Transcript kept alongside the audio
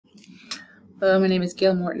Hello, my name is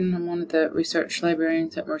Gail Morton. I'm one of the research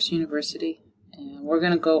librarians at Mercer University, and we're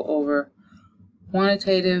going to go over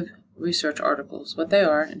quantitative research articles, what they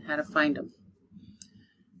are and how to find them.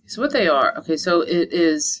 So what they are, it's a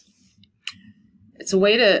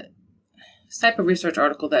way to, it's a type of research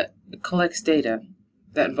article that collects data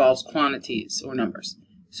that involves quantities or numbers.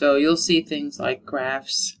 So you'll see things like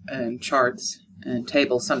graphs and charts and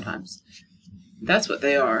tables sometimes. That's what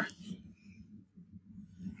they are.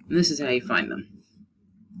 And this is how you find them.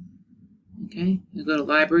 Okay, you go to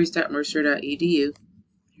libraries.mercer.edu.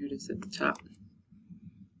 Here it is at the top.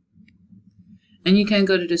 And you can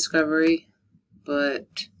go to Discovery,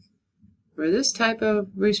 but for this type of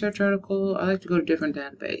research article, I like to go to a different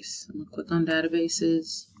database. I'm going to click on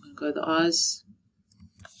databases. I'm going to go to the Oz.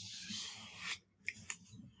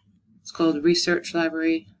 It's called Research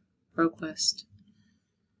Library, ProQuest.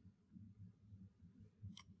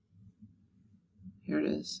 Here it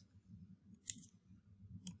is.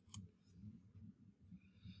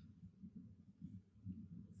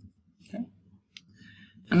 Okay.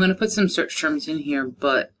 I'm going to put some search terms in here,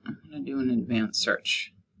 but I'm going to do an advanced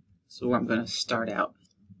search. So where I'm going to start out.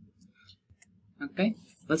 Okay,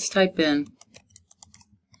 let's type in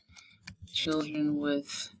children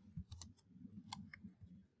with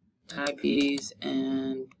diabetes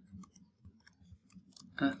and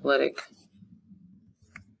athletic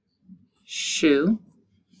shoe.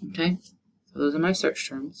 Okay, so those are my search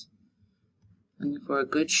terms. Looking for a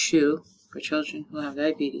good shoe for children who have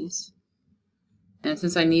diabetes. And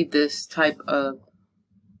since I need this type of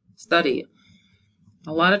study,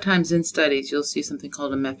 a lot of times in studies you'll see something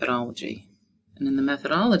called a methodology. And in the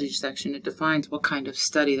methodology section it defines what kind of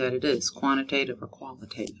study that it is, quantitative or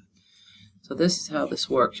qualitative. So this is how this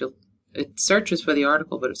works. It searches for the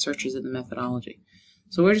article, but it searches in the methodology.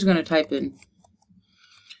 So we're just going to type in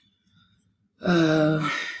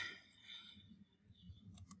and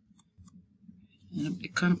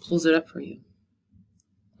it kind of pulls it up for you.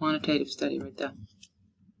 Quantitative study right there.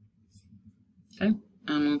 Okay,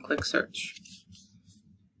 I'm going to click search.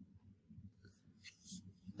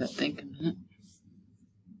 Let that think a minute.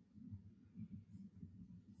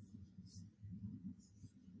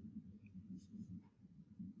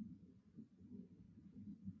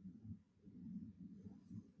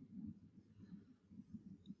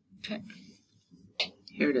 Okay,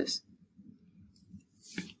 here it is.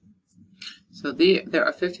 So there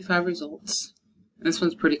are 55 results. And this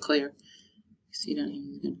one's pretty clear. You see down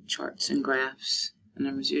here the charts and graphs and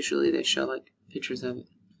numbers. Usually they show like pictures of it.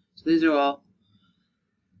 So these are all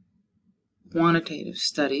quantitative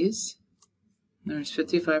studies. There's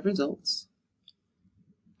 55 results.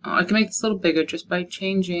 I can make this a little bigger just by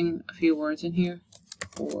changing a few words in here.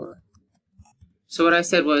 So what I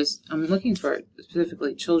said was, I'm looking for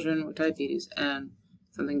specifically children with diabetes and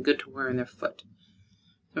something good to wear in their foot.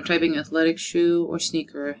 So I'm typing athletic shoe or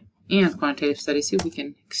sneaker and quantitative study. See if we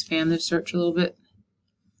can expand this search a little bit.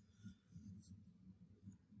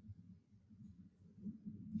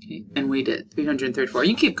 Okay, and we did 334.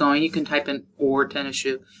 You can keep going. You can type in or tennis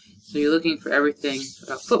shoe. So you're looking for everything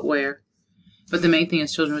about footwear, but the main thing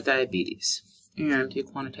is children with diabetes. And you're going to do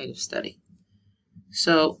quantitative study.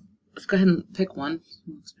 So let's go ahead and pick one.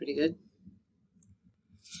 Looks pretty good.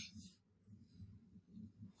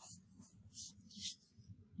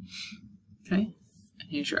 Okay, and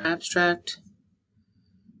here's your abstract,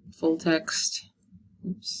 full text,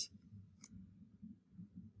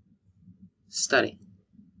 study.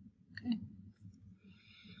 Okay,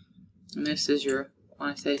 and this is your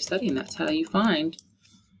quantitative study, and that's how you find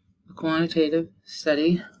a quantitative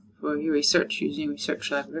study for your research using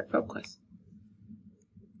Research Library at ProQuest.